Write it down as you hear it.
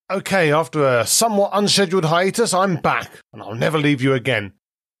Okay, after a somewhat unscheduled hiatus, I'm back, and I'll never leave you again.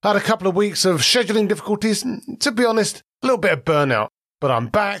 I had a couple of weeks of scheduling difficulties, and to be honest, a little bit of burnout. But I'm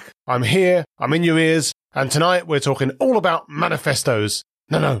back, I'm here, I'm in your ears, and tonight we're talking all about manifestos.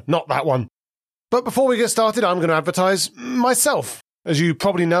 No, not that one. But before we get started, I'm going to advertise myself. As you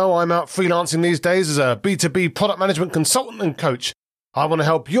probably know, I'm out freelancing these days as a B2B product management consultant and coach. I want to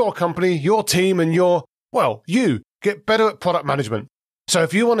help your company, your team, and you get better at product management. So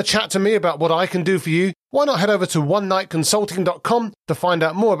if you want to chat to me about what I can do for you, why not head over to onenightconsulting.com to find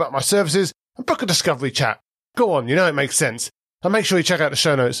out more about my services and book a discovery chat. Go on, it makes sense. And make sure you check out the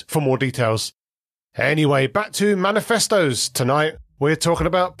show notes for more details. Anyway, back to manifestos. Tonight, we're talking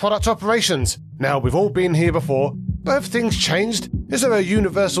about product operations. Now, we've all been here before, but have things changed? Is there a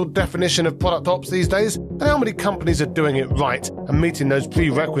universal definition of product ops these days? And how many companies are doing it right and meeting those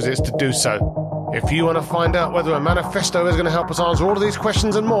prerequisites to do so? If you want to find out whether a manifesto is going to help us answer all of these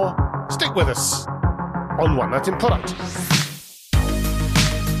questions and more, stick with us on One Night in Product.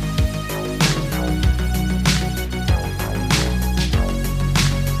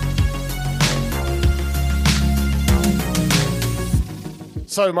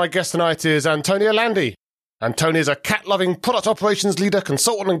 So my guest tonight is Antonia Landi. Antonia is a cat-loving product operations leader,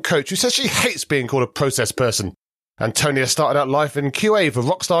 consultant and coach who says she hates being called a process person. Antonia started out life in QA for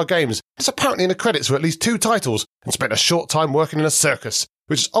Rockstar Games. Is apparently in the credits for at least 2 titles and spent a short time working in a circus,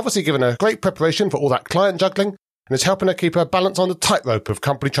 which has obviously given her great preparation for all that client juggling and is helping her keep her balance on the tightrope of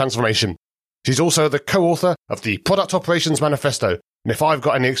company transformation. She's also the co-author of the Product Operations Manifesto, and if I've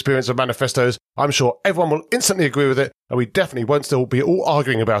got any experience with manifestos, I'm sure everyone will instantly agree with it, and we definitely won't still be all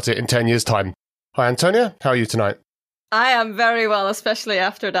arguing about it in 10 years' time. Hi Antonia, how are you tonight? I am very well, especially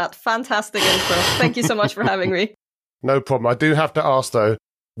after that fantastic intro. Thank you so much for having me. No problem. I do have to ask, though,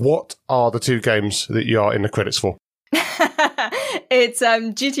 what are the 2 games that you are in the credits for? It's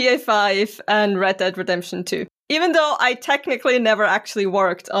GTA 5 and Red Dead Redemption 2, even though I technically never actually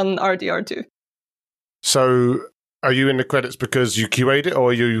worked on RDR2. So, are you in the credits because you QA'd it, or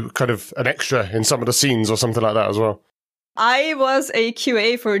are you kind of an extra in some of the scenes or something like that as well? I was a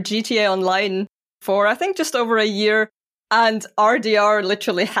QA for GTA Online for, I think, just over a year. And RDR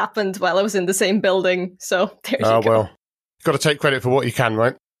literally happened while I was in the same building. So there you go. Well, you've got to take credit for what you can,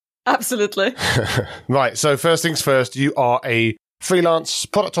 right? Absolutely. Right. So first things first, you are a freelance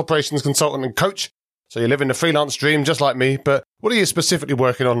product operations consultant and coach. So you live in the freelance dream just like me. But what are you specifically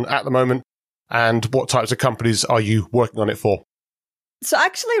working on at the moment? And what types of companies are you working on it for? So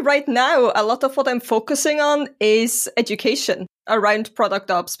actually right now, a lot of what I'm focusing on is education around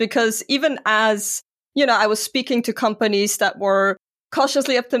product ops, because even as I was speaking to companies that were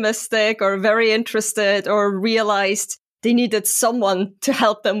cautiously optimistic or very interested or realized they needed someone to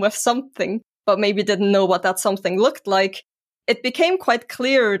help them with something, but maybe didn't know what that something looked like. It became quite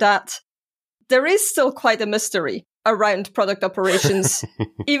clear that there is still quite a mystery around product operations,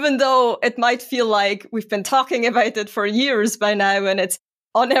 even though it might feel like we've been talking about it for years by now and it's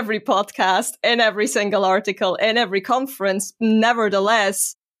on every podcast, in every single article, in every conference.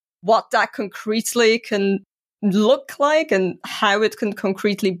 Nevertheless, what that concretely can look like and how it can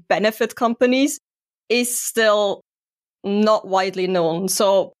concretely benefit companies is still not widely known.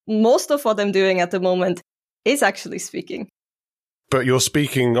 So most of what I'm doing at the moment is actually speaking. But you're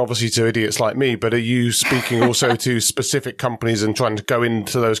speaking obviously to idiots like me, but are you speaking also to specific companies and trying to go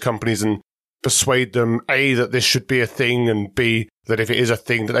into those companies and persuade them, A, that this should be a thing, and B, that if it is a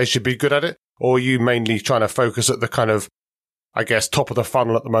thing, that they should be good at it? Or are you mainly trying to focus at the kind of, I guess, top of the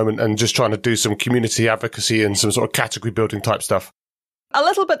funnel at the moment and just trying to do some community advocacy and some sort of category building type stuff? A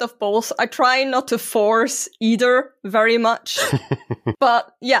little bit of both. I try not to force either very much.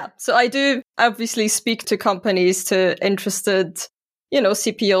 But yeah, so I do obviously speak to companies, to interested,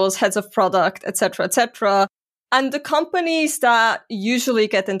 CPOs, heads of product, etc., etc. And the companies that usually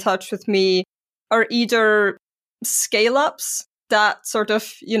get in touch with me are either scale-ups that sort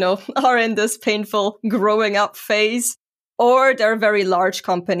of, are in this painful growing up phase, or they're very large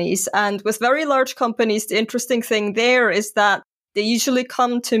companies. And with very large companies, the interesting thing there is that they usually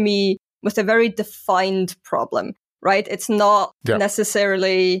come to me with a very defined problem, right? It's not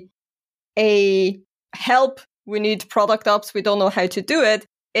necessarily a help, we need product ops, we don't know how to do it.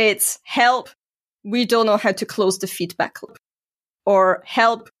 It's help, we don't know how to close the feedback loop. Or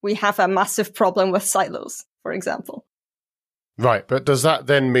help, we have a massive problem with silos, for example. Right, but does that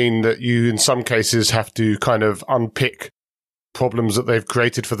then mean that you, in some cases, have to kind of unpick problems that they've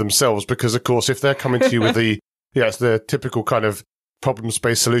created for themselves? Because, of course, if they're coming to you with it's the typical kind of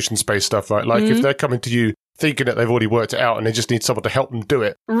problem-based, solutions-based stuff, right? Like, if they're coming to you thinking that they've already worked it out and they just need someone to help them do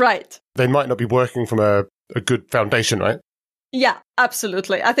it. Right. They might not be working from a good foundation, right? Yeah,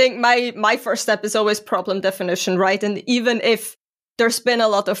 absolutely. I think my first step is always problem definition, right? And even if there's been a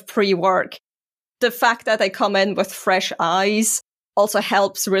lot of pre-work, the fact that I come in with fresh eyes also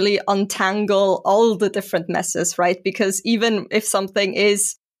helps really untangle all the different messes, right? Because even if something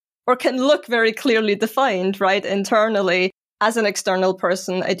is or can look very clearly defined, right, internally, as an external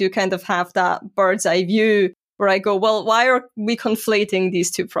person, I do kind of have that bird's eye view where I go, well, why are we conflating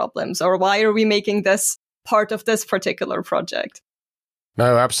these two problems? Or why are we making this part of this particular project?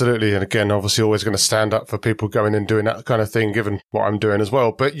 No, absolutely. And again, obviously always going to stand up for people going and doing that kind of thing, given what I'm doing as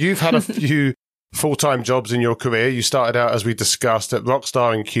well. But you've had a few full-time jobs in your career. You started out, as we discussed, at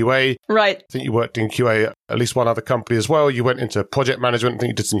Rockstar in QA. Right. I think you worked in QA at least one other company as well. You went into project management. I think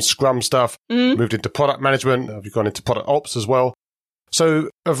you did some Scrum stuff, moved into product management. Have you gone into product ops as well? So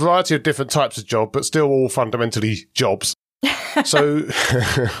a variety of different types of job, but still all fundamentally jobs. So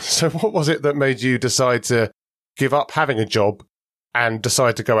what was it that made you decide to give up having a job and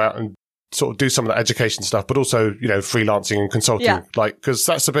decide to go out and sort of do some of that education stuff, but also, freelancing and consulting, because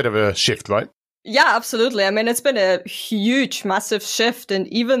that's a bit of a shift, right? Yeah, absolutely. I mean, it's been a huge, massive shift. And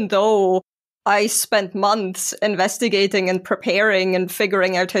even though I spent months investigating and preparing and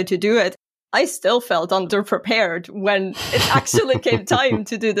figuring out how to do it, I still felt underprepared when it actually came time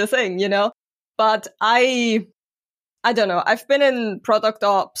to do the thing, But I don't know. I've been in product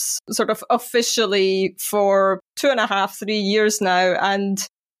ops sort of officially for 2.5, 3 years now. And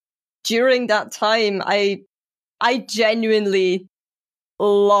during that time, I genuinely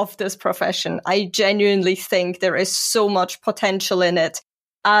love this profession. I genuinely think there is so much potential in it.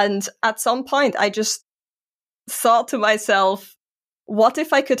 And at some point, I just thought to myself, what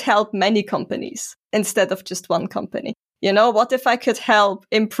if I could help many companies instead of just one company? What if I could help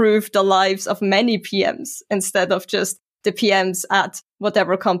improve the lives of many PMs instead of just the PMs at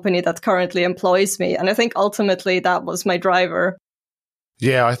whatever company that currently employs me? And I think ultimately that was my driver.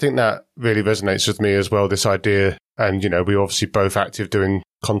 Yeah, I think that really resonates with me as well, this idea. And, we're obviously both active doing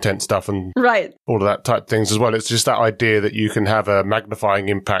content stuff and all of that type of things as well. It's just that idea that you can have a magnifying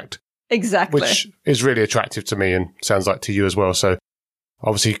impact. Exactly. Which is really attractive to me and sounds like to you as well. So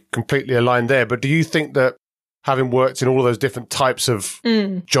obviously completely aligned there. But do you think that having worked in all of those different types of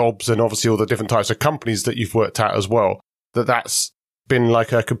jobs and obviously all the different types of companies that you've worked at as well, that's been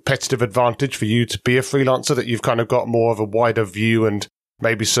like a competitive advantage for you to be a freelancer, that you've kind of got more of a wider view and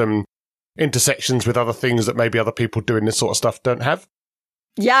maybe some intersections with other things that maybe other people doing this sort of stuff don't have?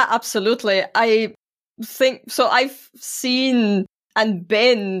 Yeah, absolutely. I think so. I've seen and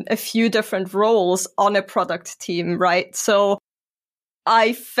been a few different roles on a product team, right? So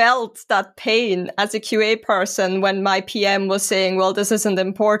I felt that pain as a QA person when my PM was saying, well, this isn't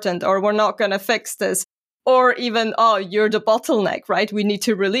important, or we're not going to fix this. Or even, oh, you're the bottleneck, right? We need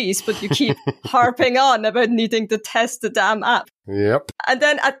to release, but you keep harping on about needing to test the damn app. Yep. And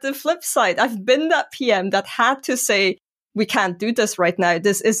then at the flip side, I've been that PM that had to say, we can't do this right now.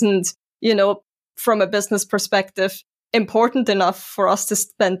 This isn't, from a business perspective, important enough for us to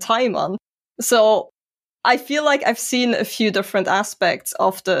spend time on. So I feel like I've seen a few different aspects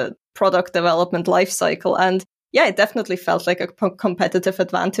of the product development lifecycle. And yeah, it definitely felt like a competitive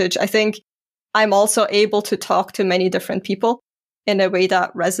advantage. I think I'm also able to talk to many different people in a way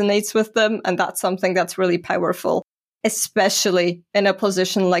that resonates with them. And that's something that's really powerful, especially in a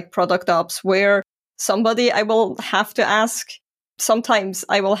position like product ops, where sometimes I will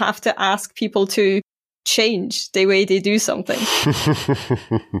have to ask people to change the way they do something.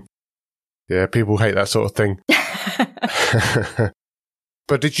 Yeah, people hate that sort of thing.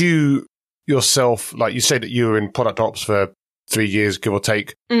 But did you yourself, like you said that you were in product ops for 3 years, give or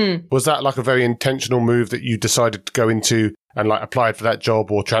take. Was that like a very intentional move that you decided to go into and like applied for that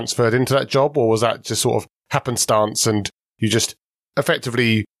job or transferred into that job? Or was that just sort of happenstance and you just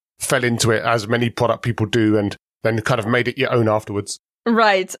effectively fell into it as many product people do and then kind of made it your own afterwards?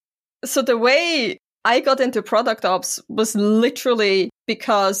 Right. So the way I got into product ops was literally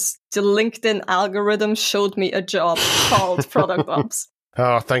because the LinkedIn algorithm showed me a job called product ops.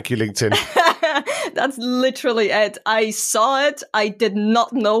 Oh, thank you, LinkedIn. That's literally it. I saw it. I did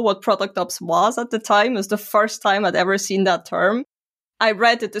not know what product ops was at the time. It was the first time I'd ever seen that term. I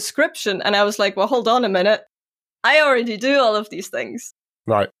read the description and I was like, well, hold on a minute. I already do all of these things.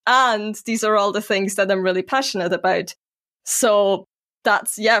 Right. And these are all the things that I'm really passionate about. So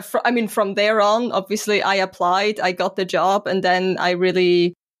that's, from there on, obviously I applied, I got the job, and then I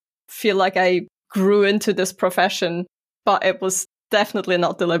really feel like I grew into this profession, but it was definitely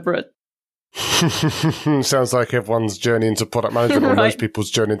not deliberate. Sounds like everyone's journey into product management, or most people's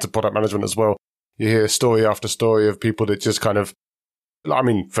journey into product management as well. You hear story after story of people that just kind of,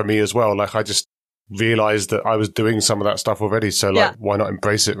 for me as well, like I just realized that I was doing some of that stuff already. So why not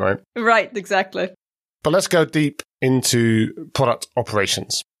embrace it, right? Right, exactly. But let's go deep into product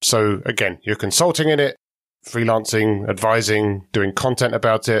operations. So again, you're consulting in it, freelancing, advising, doing content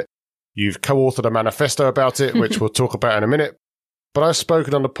about it. You've co-authored a manifesto about it, which we'll talk about in a minute. But I've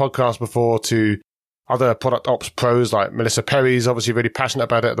spoken on the podcast before to other product ops pros, like Melissa Perry's obviously really passionate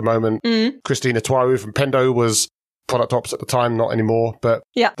about it at the moment. Christina Twaru from Pendo was product ops at the time, not anymore. But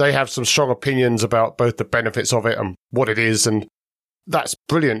they have some strong opinions about both the benefits of it and what it is. And that's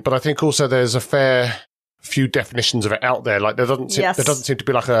brilliant. But I think also there's a fair few definitions of it out there. Like there doesn't seem to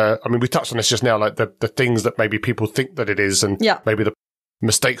be like we touched on this just now, like the things that maybe people think that it is and maybe the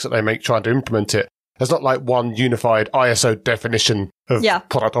mistakes that they make trying to implement it. There's not like one unified ISO definition of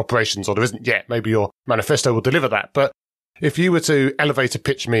product operations, or there isn't yet. Maybe your manifesto will deliver that. But if you were to elevator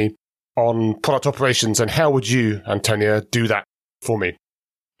pitch me on product operations, and how would you, Antonia, do that for me?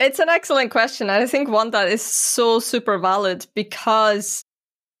 It's an excellent question. And I think one that is so super valid, because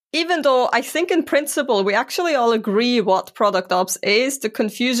even though I think in principle, we actually all agree what product ops is, the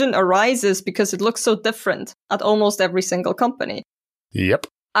confusion arises because it looks so different at almost every single company. Yep.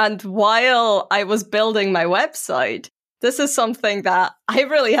 And while I was building my website, this is something that I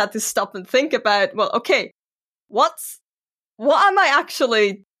really had to stop and think about. Well, okay, what am I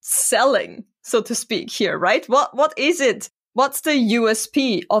actually selling, so to speak, here, right? What is it? What's the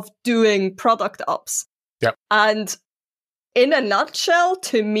USP of doing product ops? Yep. And in a nutshell,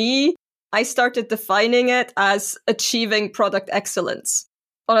 to me, I started defining it as achieving product excellence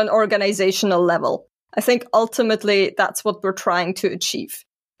on an organizational level. I think ultimately that's what we're trying to achieve.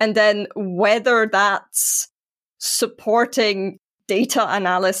 And then whether that's supporting data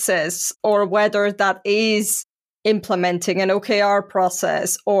analysis or whether that is implementing an OKR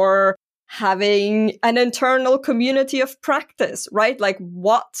process or having an internal community of practice, right? Like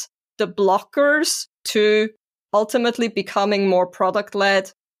what the blockers to ultimately becoming more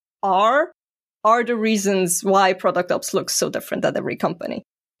product-led are the reasons why product ops looks so different at every company.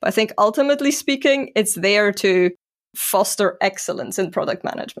 But I think ultimately speaking, it's there to foster excellence in product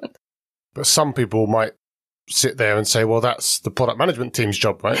management. But some people might sit there and say, well, that's the product management team's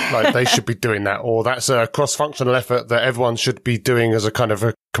job, right? Like they should be doing that, or that's a cross-functional effort that everyone should be doing as a kind of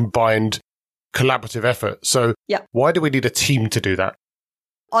a combined collaborative effort. So why do we need a team to do that?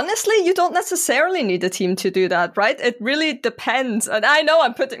 Honestly, you don't necessarily need a team to do that, right? It really depends. And I know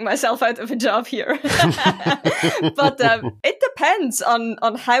I'm putting myself out of a job here. But it depends on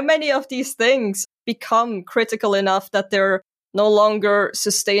how many of these things become critical enough that they're no longer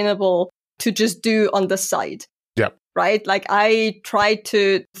sustainable to just do on the side. Yeah. Right? Like I try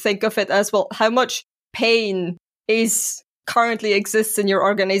to think of it as, well, how much pain currently exists in your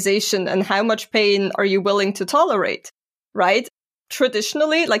organization and how much pain are you willing to tolerate? Right?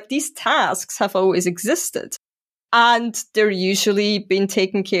 Traditionally, like these tasks have always existed and they're usually been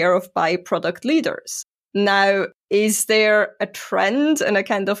taken care of by product leaders. Now, is there a trend and a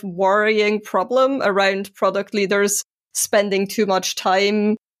kind of worrying problem around product leaders spending too much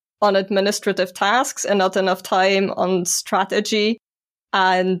time on administrative tasks and not enough time on strategy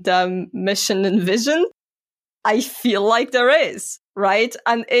and mission and vision? I feel like there is, right?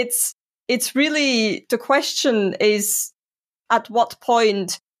 And it's really, the question is, at what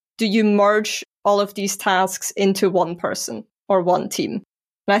point do you merge all of these tasks into one person or one team?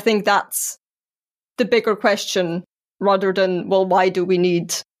 And I think that's the bigger question rather than, well, why do we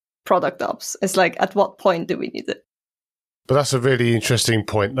need product ops? It's like, at what point do we need it? But that's a really interesting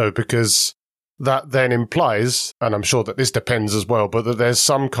point, though, because that then implies, and I'm sure that this depends as well, but that there's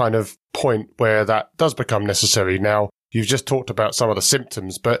some kind of point where that does become necessary. Now, you've just talked about some of the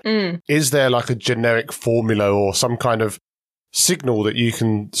symptoms, but is there like a generic formula or some kind of signal that you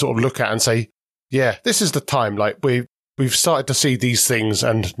can sort of look at and say, yeah, this is the time, like we've started to see these things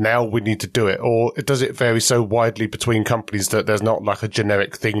and now we need to do it? Or does it vary so widely between companies that there's not like a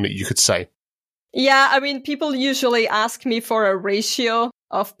generic thing that you could say? Yeah, I mean, people usually ask me for a ratio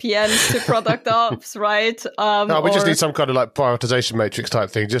of PMs to product ops, right? No, we just need some kind of like prioritization matrix type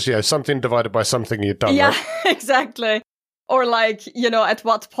thing. Just, something divided by something you've done, yeah, right? Exactly. Or like, at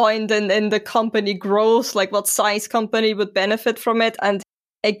what point in the company grows, like what size company would benefit from it. And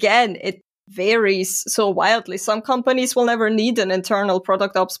again, it varies so wildly. Some companies will never need an internal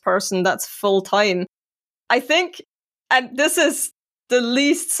product ops person that's full time. I think, and this is the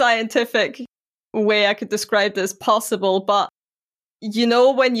least scientific way I could describe this possible, but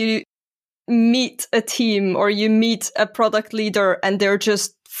when you meet a team or you meet a product leader and they're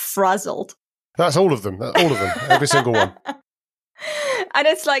just frazzled. That's all of them. Every single one. And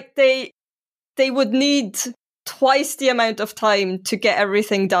it's like they would need twice the amount of time to get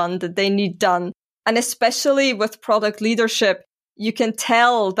everything done that they need done. And especially with product leadership, you can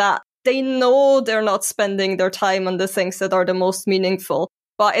tell that they know they're not spending their time on the things that are the most meaningful,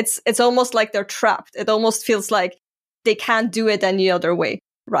 but it's almost like they're trapped. It almost feels like they can't do it any other way,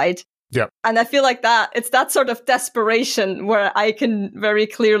 right? Yeah. And I feel like it's that sort of desperation where I can very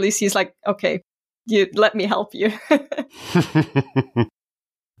clearly see it's like, okay, you let me help you.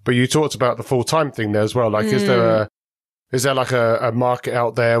 But you talked about the full-time thing there as well. Like, is there like a market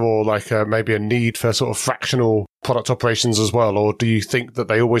out there, or like maybe a need for sort of fractional product operations as well? Or do you think that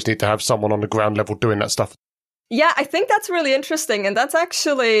they always need to have someone on the ground level doing that stuff? Yeah, I think that's really interesting. And that's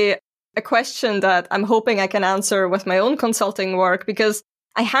actually a question that I'm hoping I can answer with my own consulting work, because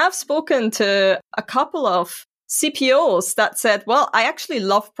I have spoken to a couple of CPOs that said, well, I actually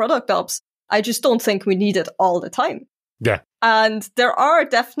love product ops. I just don't think we need it all the time. Yeah. And there are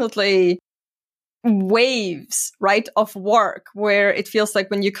definitely waves, right, of work where it feels like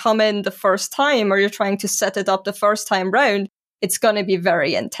when you come in the first time or you're trying to set it up the first time round, it's going to be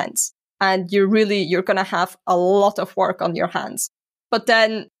very intense. And you're going to have a lot of work on your hands. But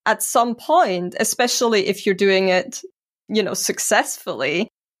then at some point, especially if you're doing it, successfully,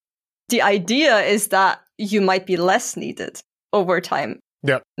 the idea is that you might be less needed over time.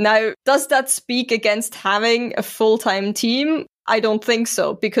 Yeah. Now, does that speak against having a full-time team? I don't think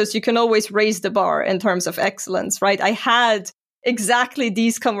so, because you can always raise the bar in terms of excellence, right? I had exactly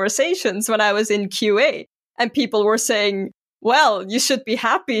these conversations when I was in QA, and people were saying, well, you should be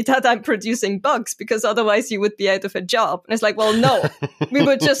happy that I'm producing bugs because otherwise you would be out of a job. And it's like, well, no, we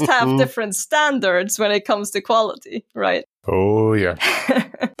would just have different standards when it comes to quality, right? Oh, yeah.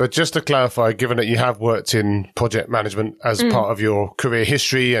 But just to clarify, given that you have worked in project management as part of your career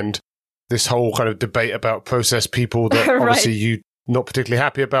history and this whole kind of debate about process people that right. obviously you're not particularly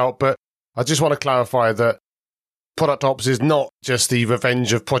happy about, but I just want to clarify that product ops is not just the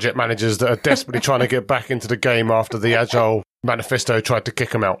revenge of project managers that are desperately trying to get back into the game after the Agile Manifesto tried to kick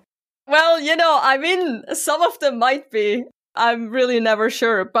them out. Well, some of them might be. I'm really never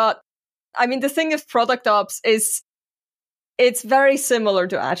sure. But the thing of product ops is it's very similar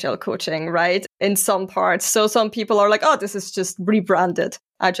to Agile coaching, right? In some parts. So some people are like, oh, this is just rebranded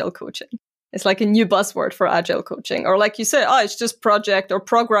Agile coaching. It's like a new buzzword for Agile coaching. Or like you said, oh, it's just project or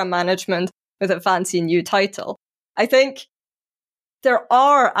program management with a fancy new title. I think there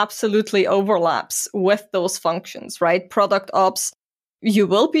are absolutely overlaps with those functions, right? Product ops, you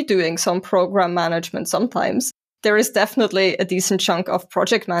will be doing some program management sometimes. There is definitely a decent chunk of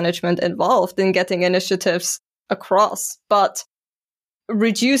project management involved in getting initiatives across. But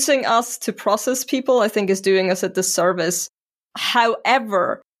reducing us to process people, I think, is doing us a disservice.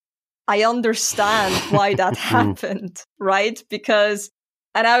 However, I understand why that happened, right? Because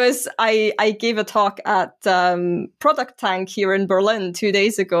I gave a talk at Product Tank here in Berlin 2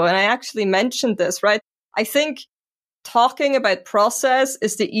 days ago, and I actually mentioned this, right? I think talking about process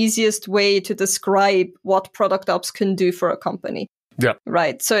is the easiest way to describe what product ops can do for a company. Yeah.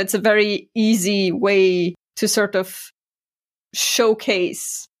 Right. So it's a very easy way to sort of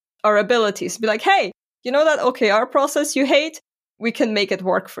showcase our abilities. Be like, hey, you know that OKR process you hate? We can make it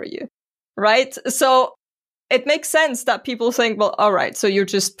work for you. Right. So it makes sense that people think, well, all right, so you're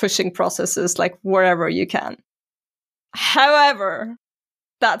just pushing processes like wherever you can. However,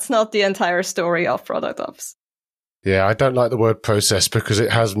 that's not the entire story of product ops. Yeah, I don't like the word process because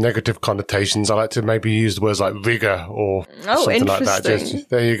it has negative connotations. I like to maybe use the words like rigor or something like that.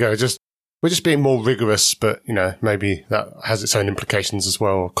 There you go. We're just being more rigorous, but, maybe that has its own implications as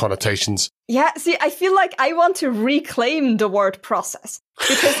well, or connotations. Yeah, see, I feel like I want to reclaim the word process.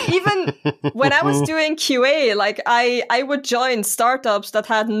 Because even when I was doing QA, like I would join startups that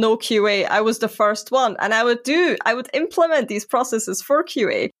had no QA. I was the first one. And I would implement these processes for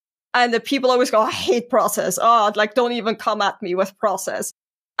QA. And the people always go, I hate process. Oh, like, don't even come at me with process.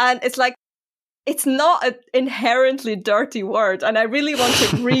 And it's like, it's not an inherently dirty word. And I really want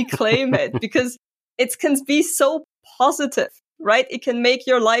to reclaim it because it can be so positive, right? It can make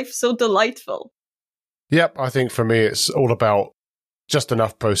your life so delightful. Yep. I think for me, it's all about just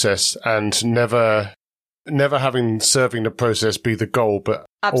enough process and never serving the process be the goal, but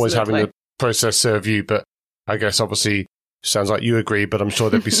always having the process serve you. But I guess obviously sounds like you agree, but I'm sure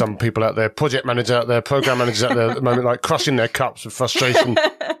there'd be some people out there, project managers out there, program managers out there at the moment, like crushing their cups with frustration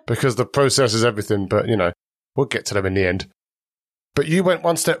because the process is everything. But, we'll get to them in the end. But you went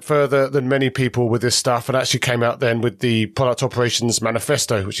one step further than many people with this stuff and actually came out then with the Product Operations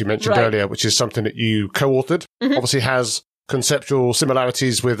Manifesto, which you mentioned earlier, which is something that you co-authored. Mm-hmm. Obviously has conceptual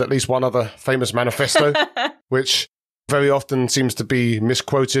similarities with at least one other famous manifesto, which very often seems to be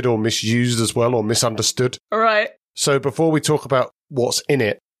misquoted or misused as well or misunderstood. Right. So before we talk about what's in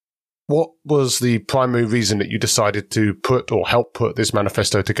it, what was the primary reason that you decided to put or help put this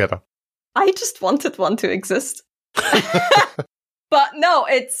manifesto together? I just wanted one to exist. But no,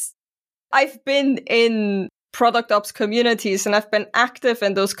 I've been in product ops communities and I've been active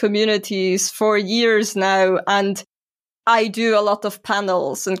in those communities for years now. And I do a lot of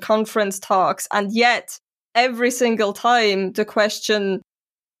panels and conference talks. And yet every single time the question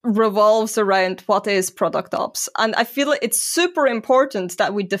revolves around what is product ops. And I feel it's super important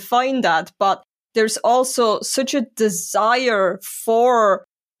that we define that. But there's also such a desire for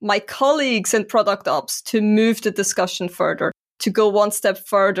my colleagues in product ops to move the discussion further, to go one step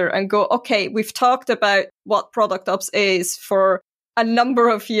further and go, okay, we've talked about what product ops is for a number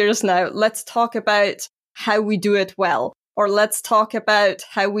of years now. Let's talk about how we do it well, or let's talk about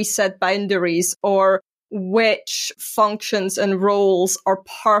how we set boundaries, or which functions and roles are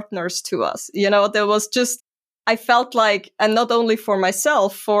partners to us. There was just, I felt like, and not only for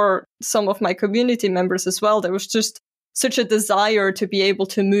myself, for some of my community members as well, there was just such a desire to be able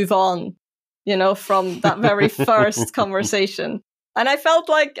to move on, from that very first conversation. And I felt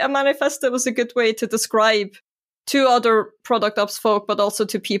like a manifesto was a good way to describe to other product ops folk, but also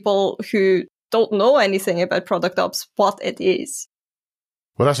to people who don't know anything about product ops, what it is.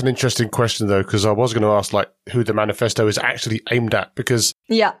 Well, that's an interesting question, though, because I was going to ask, who the manifesto is actually aimed at, because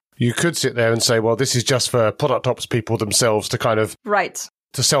you could sit there and say, well, this is just for product ops people themselves to kind of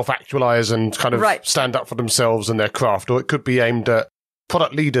to self-actualize and kind of stand up for themselves and their craft, or it could be aimed at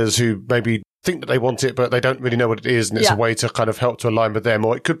product leaders who maybe think that they want it, but they don't really know what it is, and it's a way to kind of help to align with them.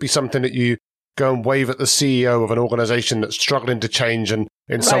 Or it could be something that you go and wave at the CEO of an organization that's struggling to change, and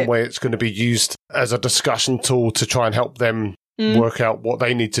in some way it's going to be used as a discussion tool to try and help them work out what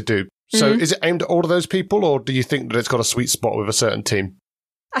they need to do. So is it aimed at all of those people, or do you think that it's got a sweet spot with a certain team?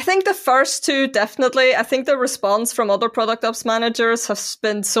 I think the first two, definitely. I think the response from other product ops managers has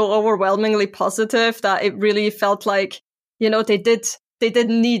been so overwhelmingly positive that it really felt like, they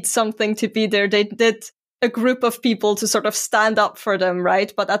didn't need something to be there. They did a group of people to sort of stand up for them,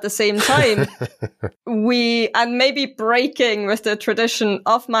 right? But at the same time, and maybe breaking with the tradition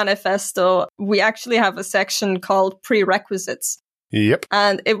of Manifesto, we actually have a section called prerequisites. Yep.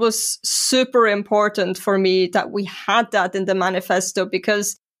 And it was super important for me that we had that in the manifesto,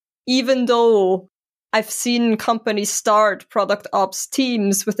 because even though I've seen companies start product ops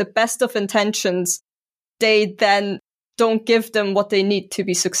teams with the best of intentions, they then don't give them what they need to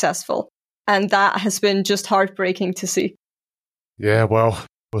be successful. And that has been just heartbreaking to see. Yeah, well,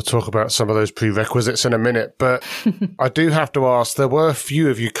 we'll talk about some of those prerequisites in a minute. But I do have to ask, there were a few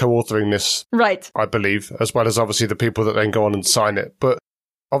of you co-authoring this, I believe, as well as obviously the people that then go on and sign it. But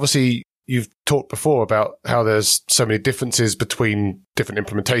obviously, you've talked before about how there's so many differences between different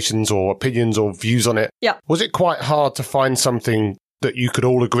implementations or opinions or views on it. Yeah. Was it quite hard to find something that you could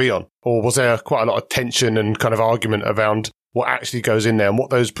all agree on? Or was there quite a lot of tension and kind of argument around what actually goes in there and what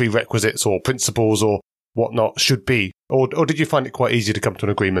those prerequisites or principles or whatnot should be? Or did you find it quite easy to come to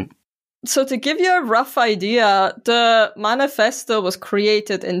an agreement? So to give you a rough idea, the manifesto was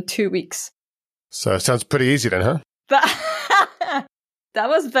created in 2 weeks. So it sounds pretty easy then, huh? That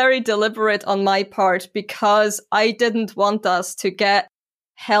was very deliberate on my part, because I didn't want us to get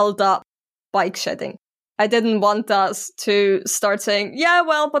held up bike shedding. I didn't want us to start saying, yeah,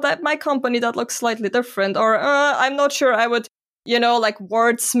 well, but at my company that looks slightly different, or I'm not sure I would,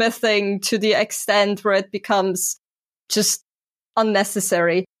 wordsmithing to the extent where it becomes just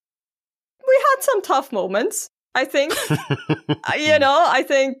unnecessary. We had some tough moments, I think. I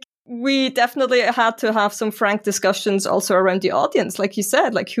think we definitely had to have some frank discussions also around the audience. Like you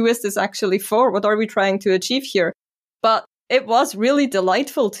said, who is this actually for? What are we trying to achieve here? But it was really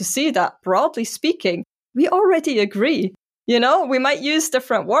delightful to see that, broadly speaking, we already agree. We might use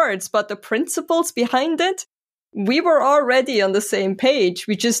different words, but the principles behind it, we were already on the same page.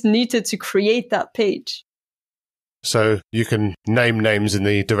 We just needed to create that page. So you can name names in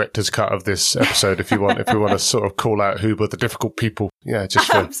the director's cut of this episode if you want, if we want to sort of call out who were the difficult people. Yeah, just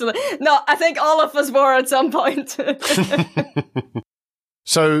for... Absolutely. No, I think all of us were at some point.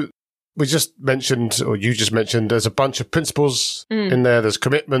 So we just mentioned, or you just mentioned, there's a bunch of principles in there. There's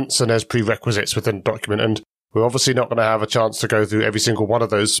commitments and there's prerequisites within the document. And we're obviously not going to have a chance to go through every single one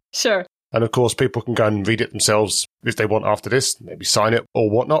of those. Sure. And of course, people can go and read it themselves if they want after this, maybe sign it or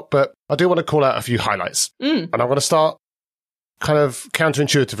whatnot. But I do want to call out a few highlights. And I'm going to start kind of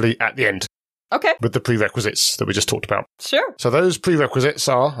counterintuitively at the end. Okay. With the prerequisites that we just talked about. Sure. So those prerequisites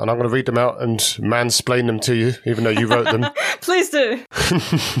are, and I'm going to read them out and mansplain them to you, even though you wrote them. Please do.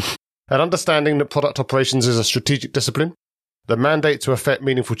 An understanding that product operations is a strategic discipline, the mandate to effect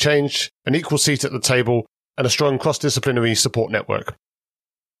meaningful change, an equal seat at the table, and a strong cross-disciplinary support network.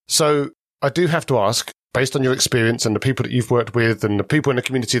 So I do have to ask, based on your experience and the people that you've worked with and the people in the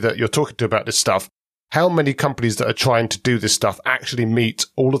community that you're talking to about this stuff, how many companies that are trying to do this stuff actually meet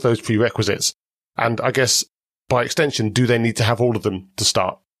all of those prerequisites? And I guess, by extension, do they need to have all of them to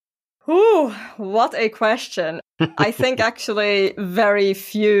start? Ooh, what a question. I think actually very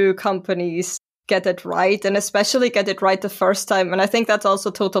few companies get it right, and especially get it right the first time. And I think that's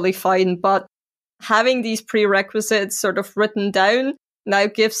also totally fine. But having these prerequisites sort of written down now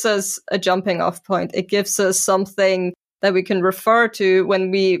gives us a jumping off point. It gives us something that we can refer to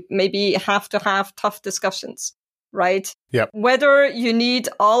when we maybe have to have tough discussions, right? Yep. Whether you need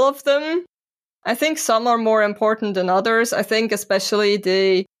all of them, I think some are more important than others. I think especially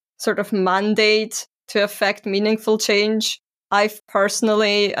the sort of mandate to affect meaningful change. I've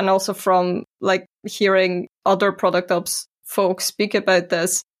personally, and also from like hearing other product ops folks speak about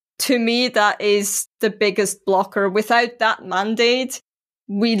this, to me, that is the biggest blocker. Without that mandate,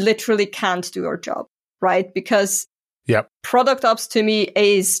 we literally can't do our job, right? Because product ops to me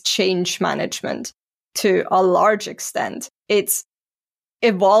is change management to a large extent. It's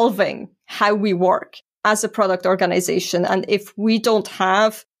evolving how we work as a product organization. And if we don't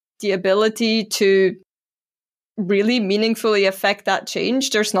have the ability to really meaningfully affect that change,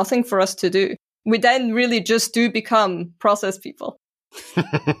 there's nothing for us to do. We then really just do become process people.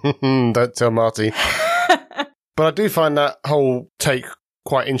 Don't tell Marty. But I do find that whole take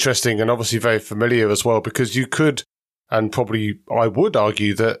quite interesting and obviously very familiar as well, because you could, and probably I would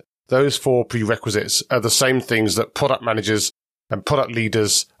argue, that those 4 prerequisites are the same things that product managers and product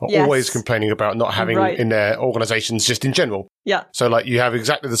leaders are always complaining about not having in their organizations just in general. Yeah. So like you have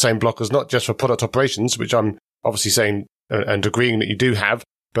exactly the same blockers, not just for product operations, which I'm obviously saying and agreeing that you do have,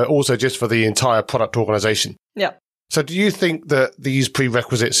 but also just for the entire product organization. Yeah. So do you think that these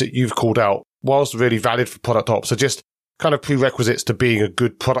prerequisites that you've called out, whilst really valid for product ops, are just kind of prerequisites to being a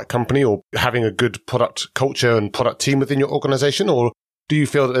good product company or having a good product culture and product team within your organization? Or do you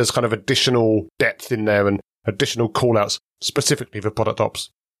feel that there's kind of additional depth in there and additional call-outs specifically for product ops?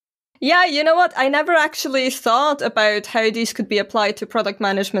 Yeah, you know what? I never actually thought about how these could be applied to product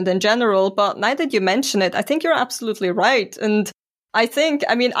management in general, but now that you mention it, I think you're absolutely right. And I think,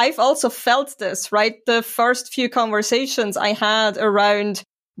 I mean, I've also felt this, right? The first few conversations I had around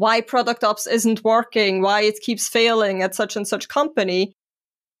why product ops isn't working, why it keeps failing at such and such company,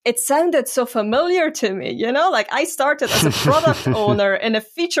 it sounded so familiar to me, you know? Like I started as a product owner in a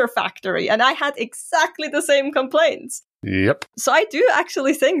feature factory and I had exactly the same complaints. Yep. So I do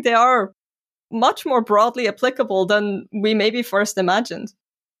actually think they are much more broadly applicable than we maybe first imagined.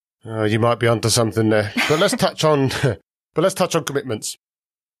 You might be onto something there. But let's touch on commitments.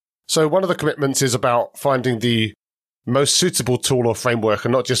 So one of the commitments is about finding the most suitable tool or framework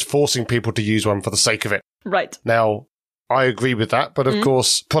and not just forcing people to use one for the sake of it. Right. Now, I agree with that, but of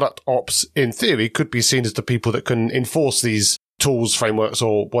course, product ops, in theory, could be seen as the people that can enforce these tools, frameworks,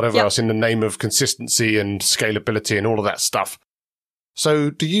 or whatever else in the name of consistency and scalability and all of that stuff. So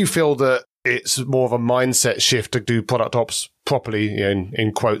do you feel that it's more of a mindset shift to do product ops properly,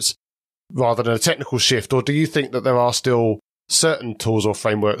 in quotes, rather than a technical shift? Or do you think that there are still certain tools or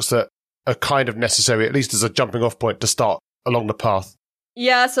frameworks that are kind of necessary, at least as a jumping off point to start along the path?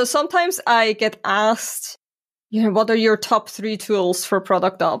 Yeah, so sometimes I get asked, what are your top 3 tools for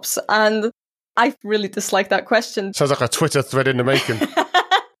product ops? And I really dislike that question. Sounds like a Twitter thread in the making.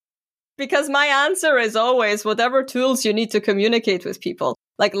 Because my answer is always whatever tools you need to communicate with people.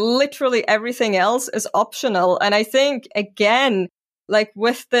 Like literally everything else is optional. And I think, again, like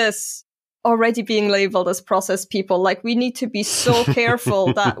with this already being labeled as process people, like we need to be so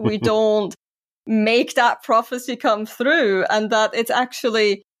careful that we don't make that prophecy come through and that it's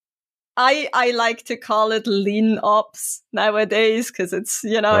actually... I like to call it lean ops nowadays because it's,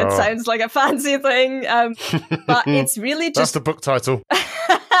 it sounds like a fancy thing. But it's really just... That's the book title.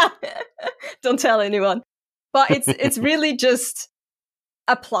 Don't tell anyone. But it's really just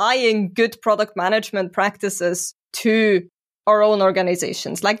applying good product management practices to our own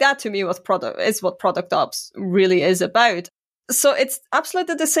organizations. Like that to me is what product ops really is about. So it's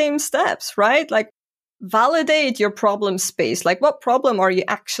absolutely the same steps, right? Like validate your problem space. Like what problem are you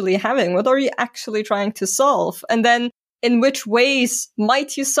actually having? What are you actually trying to solve? And then in which ways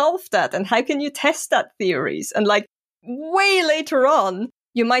might you solve that? And how can you test that theories? And like way later on,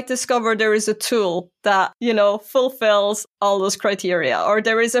 you might discover there is a tool that, fulfills all those criteria, or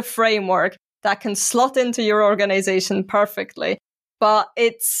there is a framework that can slot into your organization perfectly. But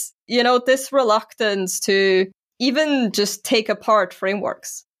it's, this reluctance to even just take apart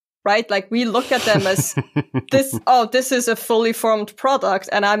frameworks. Right? Like we look at them as this is a fully formed product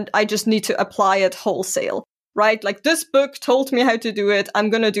and I just need to apply it wholesale. right? Like, this book told me how to do it. I'm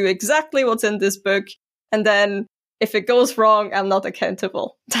going to do exactly what's in this book. And then if it goes wrong, I'm not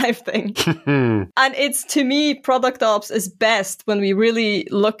accountable type thing. And it's, to me, product ops is best when we really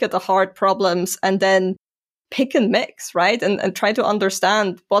look at the hard problems and then pick and mix, right? And try to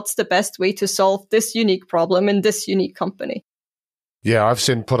understand what's the best way to solve this unique problem in this unique company. Yeah, I've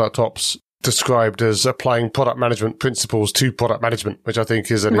seen product ops described as applying product management principles to product management, which I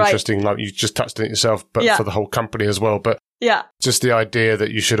think is an interesting, like you just touched on it yourself, but for the whole company as well. But just the idea that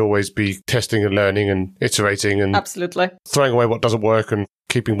you should always be testing and learning and iterating and absolutely throwing away what doesn't work and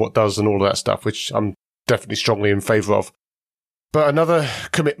keeping what does and all of that stuff, which I'm definitely strongly in favor of. But another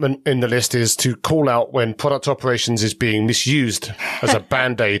commitment in the list is to call out when product operations is being misused as a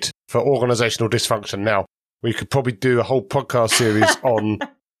band-aid for organizational dysfunction. Now, we could probably do a whole podcast series on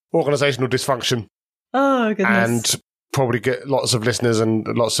organizational dysfunction. Oh, goodness. And probably get lots of listeners and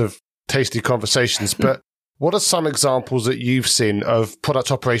lots of tasty conversations. But what are some examples that you've seen of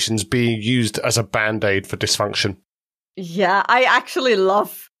product operations being used as a band-aid for dysfunction? Yeah, I actually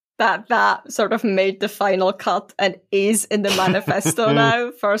love that sort of made the final cut and is in the manifesto now,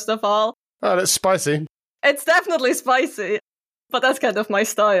 first of all. Oh, that's spicy. It's definitely spicy, but that's kind of my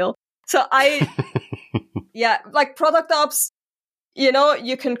style. So like product ops,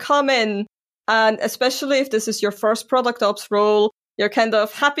 you can come in, and especially if this is your first product ops role, you're kind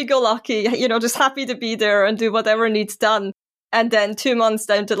of happy-go-lucky, just happy to be there and do whatever needs done. And then 2 months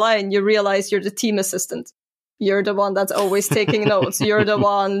down the line, you realize you're the team assistant. You're the one that's always taking notes. You're the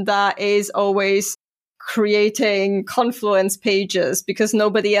one that is always creating Confluence pages because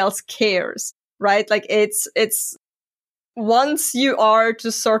nobody else cares, right? Like it's once you are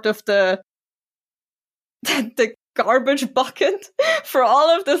just sort of the garbage bucket for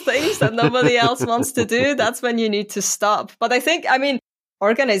all of the things that nobody else wants to do, that's when you need to stop. But I think,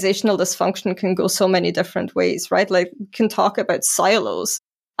 organizational dysfunction can go so many different ways, right? Like, we can talk about silos,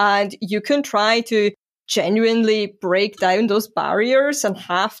 and you can try to genuinely break down those barriers and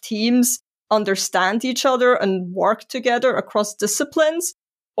have teams understand each other and work together across disciplines.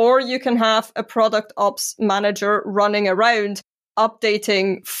 Or you can have a product ops manager running around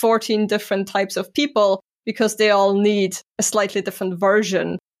updating 14 different types of people because they all need a slightly different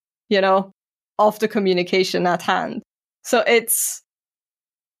version, of the communication at hand. So it's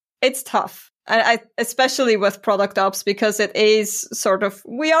tough. And especially with product ops, because it is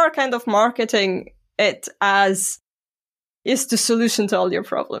we are kind of marketing it as is the solution to all your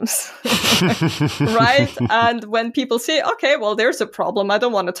problems, right? And when people say, okay, well, there's a problem, I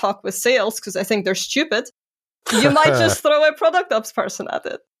don't want to talk with sales because I think they're stupid, you might just throw a product ops person at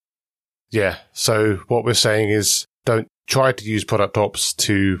it. Yeah. So what we're saying is don't try to use product ops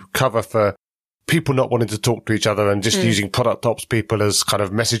to cover for people not wanting to talk to each other and just using product ops people as kind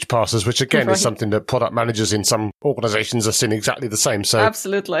of message passers, which again is something that product managers in some organizations are seeing exactly the same. So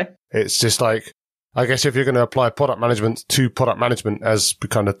absolutely. It's just like, I guess if you're going to apply product management to product management, as we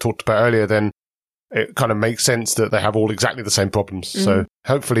kind of talked about earlier, then it kind of makes sense that they have all exactly the same problems. So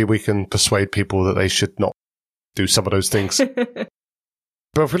hopefully we can persuade people that they should not do some of those things.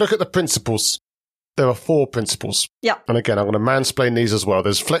 But if we look at the principles, there are 4 principles. Yeah. And again, I'm going to mansplain these as well.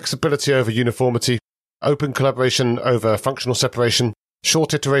 There's flexibility over uniformity, open collaboration over functional separation,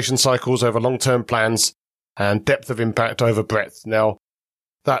 short iteration cycles over long-term plans, and depth of impact over breadth. Now,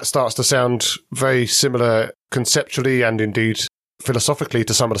 that starts to sound very similar conceptually and indeed philosophically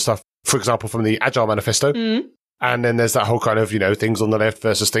to some of the stuff, for example, from the Agile Manifesto. And then there's that whole kind of, things on the left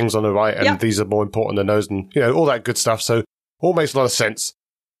versus things on the right, and these are more important than those, and, all that good stuff. So all makes a lot of sense.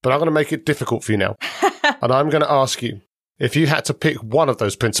 But I'm going to make it difficult for you now. And I'm going to ask you, if you had to pick one of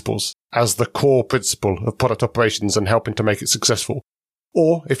those principles as the core principle of product operations and helping to make it successful,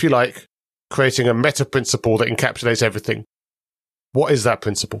 or, if you like, creating a meta principle that encapsulates everything, what is that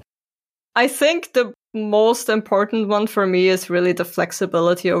principle? I think the most important one for me is really the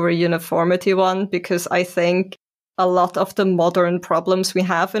flexibility over uniformity one, because I think a lot of the modern problems we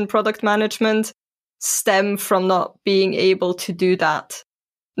have in product management stem from not being able to do that.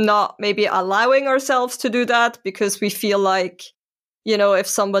 Not maybe allowing ourselves to do that because we feel like, if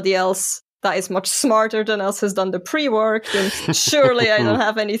somebody else that is much smarter than us has done the pre-work, then surely I don't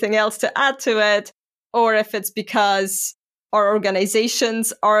have anything else to add to it. Or if it's because our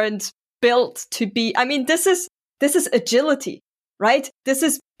organizations aren't built to be, this is agility, right? This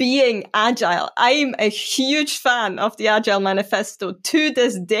is being agile. I'm a huge fan of the Agile Manifesto to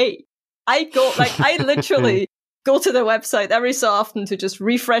this day. I literally go to the website every so often to just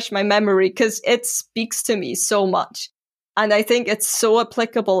refresh my memory because it speaks to me so much. And I think it's so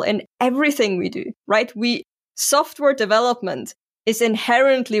applicable in everything we do, right? Software development is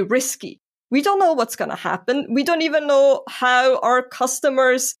inherently risky. we don't know what's going to happen. We don't even know how our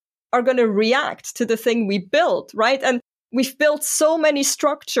customers are going to react to the thing we built, right? And we've built so many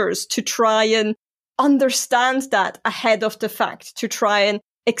structures to try and understand that ahead of the fact, to try and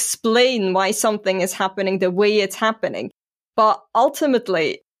explain why something is happening the way it's happening. But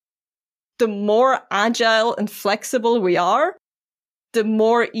ultimately, the more agile and flexible we are, the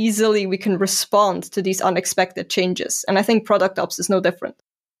more easily we can respond to these unexpected changes. And I think product ops is no different.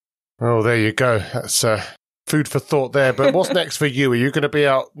 Oh, there you go. That's food for thought there. But what's next for you? Are you going to be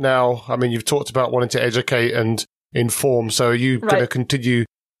out now? I mean, you've talked about wanting to educate and inform. So are you going to continue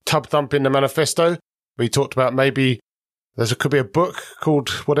tub thumping the manifesto? We talked about maybe could be a book called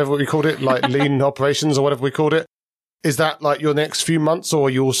whatever we called it, like Lean Operations or whatever we called it. Is that like your next few months, or are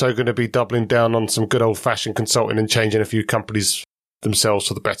you also going to be doubling down on some good old-fashioned consulting and changing a few companies themselves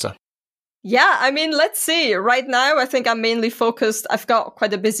for the better? Yeah, I mean, let's see. Right now, I think I'm mainly focused. I've got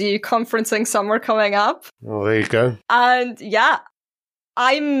quite a busy conferencing summer coming up. Oh, there you go. And yeah,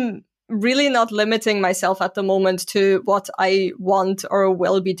 I'm really not limiting myself at the moment to what I want or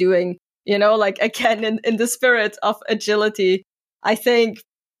will be doing. You know, like again, in the spirit of agility, I think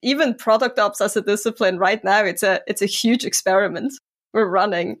even product ops as a discipline right now, it's a huge experiment we're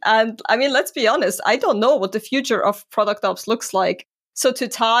running. And I mean, let's be honest, I don't know what the future of product ops looks like. So to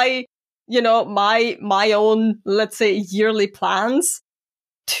tie, you know, my own, let's say, yearly plans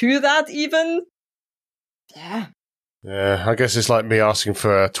to that even, yeah. Yeah, I guess it's like me asking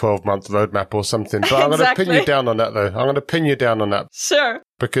for a 12-month roadmap or something. But I'm going to pin you down on that, though. I'm going to pin you down on that. Sure.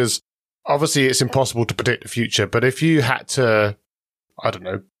 Because obviously it's impossible to predict the future. But if you had to, I don't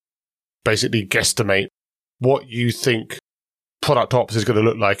know, basically guesstimate what you think product ops is going to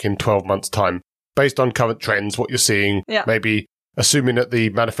look like in 12 months' time, based on current trends, what you're seeing, maybe assuming that the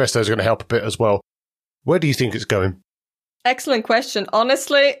manifesto is going to help a bit as well, where do you think it's going? Excellent question.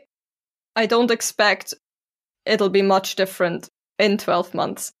 Honestly, I don't expect it'll be much different in 12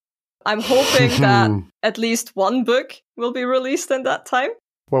 months. I'm hoping that at least one book will be released in that time.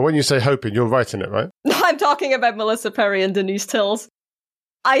 Well, when you say hoping, you're writing it, right? No, I'm talking about Melissa Perry and Denise Tills.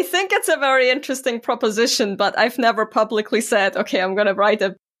 I think it's a very interesting proposition, but I've never publicly said, okay, I'm going to write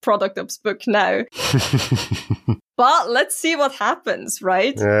a product ops book now. But let's see what happens,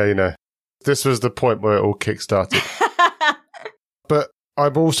 right? Yeah, you know, this was the point where it all kickstarted. But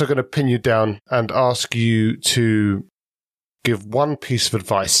I'm also going to pin you down and ask you to give one piece of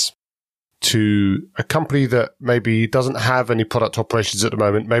advice to a company that maybe doesn't have any product operations at the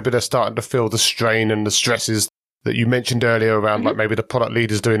moment. Maybe they're starting to feel the strain and the stresses that you mentioned earlier around, like maybe the product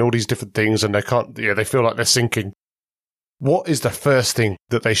leaders doing all these different things and they can't, they feel like they're sinking. What is the first thing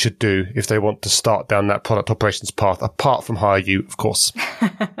that they should do if they want to start down that product operations path, apart from hire you, of course?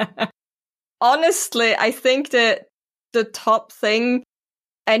 Honestly, I think that the top thing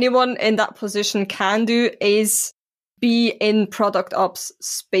anyone in that position can do is be in product ops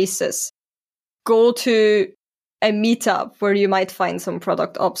spaces. Go to a meetup where you might find some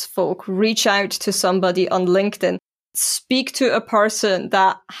product ops folk, reach out to somebody on LinkedIn, speak to a person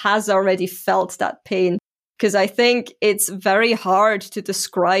that has already felt that pain. Because I think it's very hard to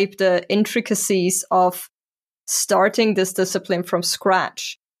describe the intricacies of starting this discipline from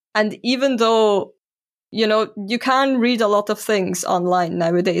scratch. And even though, you can read a lot of things online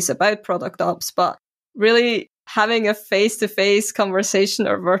nowadays about product ops, but really having a face-to-face conversation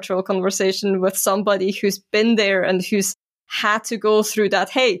or virtual conversation with somebody who's been there and who's had to go through that,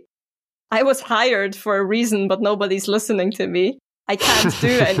 hey, I was hired for a reason, but nobody's listening to me. I can't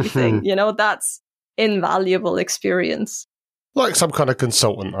do anything. That's invaluable experience. Like some kind of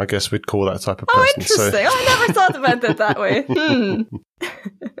consultant, I guess we'd call that type of person. Oh, interesting. So. I never thought about it that way.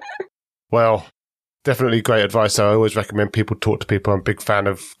 Well, definitely great advice. I always recommend people talk to people. I'm a big fan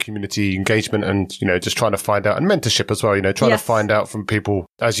of community engagement and, just trying to find out, and mentorship as well, trying to find out from people,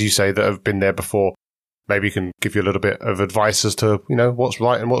 as you say, that have been there before. Maybe can give you a little bit of advice as to, what's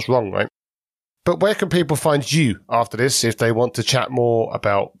right and what's wrong, right? But where can people find you after this if they want to chat more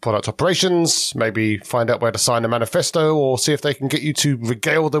about product operations, maybe find out where to sign a manifesto, or see if they can get you to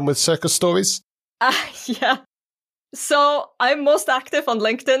regale them with circus stories? Yeah. So I'm most active on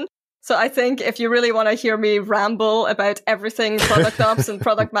LinkedIn. So I think if you really want to hear me ramble about everything product ops and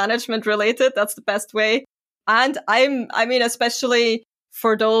product management related, that's the best way. And especially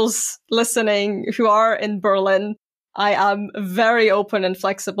for those listening who are in Berlin, I am very open and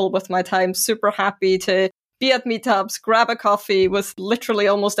flexible with my time. Super happy to be at meetups, grab a coffee with literally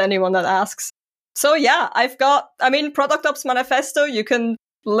almost anyone that asks. So yeah, I've got, Product Ops Manifesto. You can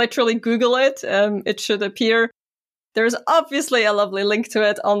literally Google it. It should appear. There's obviously a lovely link to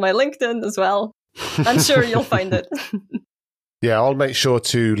it on my LinkedIn as well. I'm sure you'll find it. Yeah, I'll make sure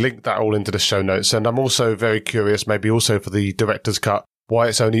to link that all into the show notes. And I'm also very curious, maybe also for the director's cut, why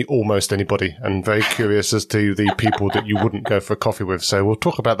it's only almost anybody, and very curious as to the people that you wouldn't go for a coffee with. So we'll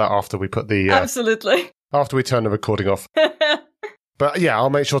talk about that after we put the... Absolutely. After we turn the recording off. But yeah, I'll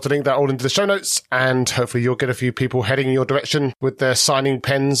make sure to link that all into the show notes, and hopefully you'll get a few people heading in your direction with their signing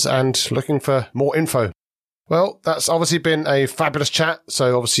pens and looking for more info. Well, that's obviously been a fabulous chat,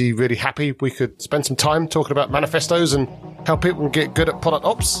 so obviously really happy we could spend some time talking about manifestos and how people can get good at product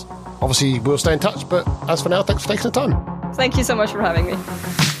ops. Obviously, we'll stay in touch, but as for now, thanks for taking the time. Thank you so much for having me.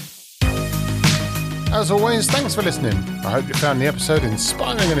 As always, thanks for listening. I hope you found the episode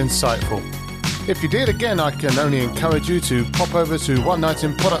inspiring and insightful. If you did, again, I can only encourage you to pop over to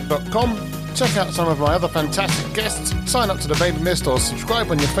onenightinproduct.com, check out some of my other fantastic guests, sign up to the mailing list or subscribe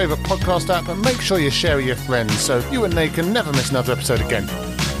on your favourite podcast app, and make sure you share with your friends so you and they can never miss another episode again.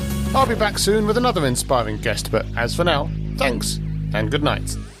 I'll be back soon with another inspiring guest, but as for now, thanks and good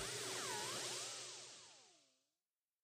night.